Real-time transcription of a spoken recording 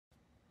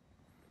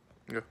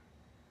Yeah.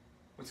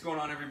 What's going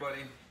on,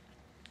 everybody?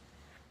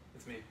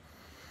 It's me.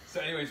 So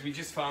anyways, we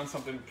just found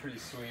something pretty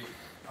sweet.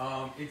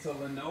 It's a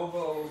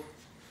Lenovo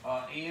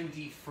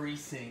AMD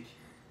FreeSync.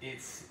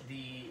 It's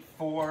the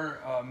 4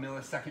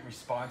 millisecond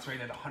response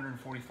rate at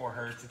 144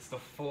 hertz. It's the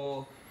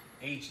full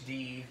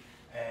HD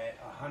at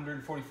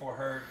 144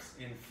 hertz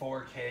in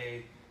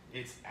 4K.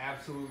 It's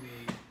absolutely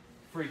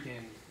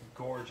freaking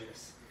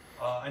gorgeous.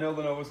 I know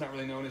Lenovo's not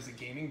really known as a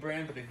gaming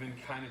brand, but they've been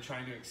kind of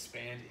trying to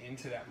expand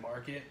into that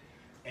market.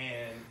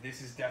 And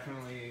this is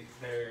definitely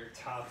their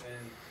top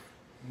end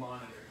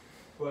monitor.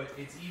 But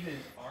it's even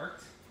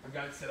arced. I've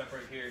got it set up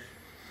right here.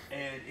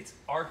 And it's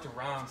arced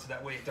around so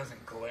that way it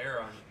doesn't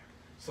glare on you.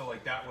 So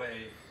like that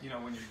way, you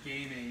know, when you're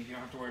gaming, you don't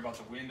have to worry about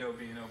the window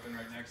being open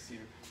right next to you.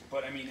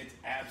 But I mean, it's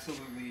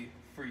absolutely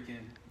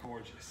freaking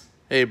gorgeous.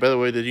 Hey, by the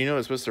way, did you know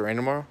it's supposed to rain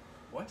tomorrow?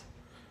 What?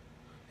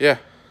 Yeah.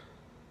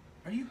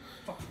 Are you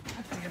fucking,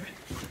 God damn it.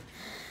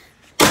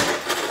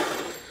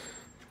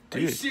 Are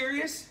Dude. you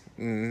serious?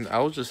 I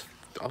was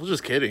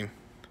just kidding.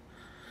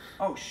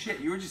 Oh shit,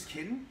 you were just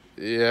kidding?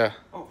 Yeah.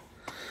 Oh,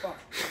 fuck.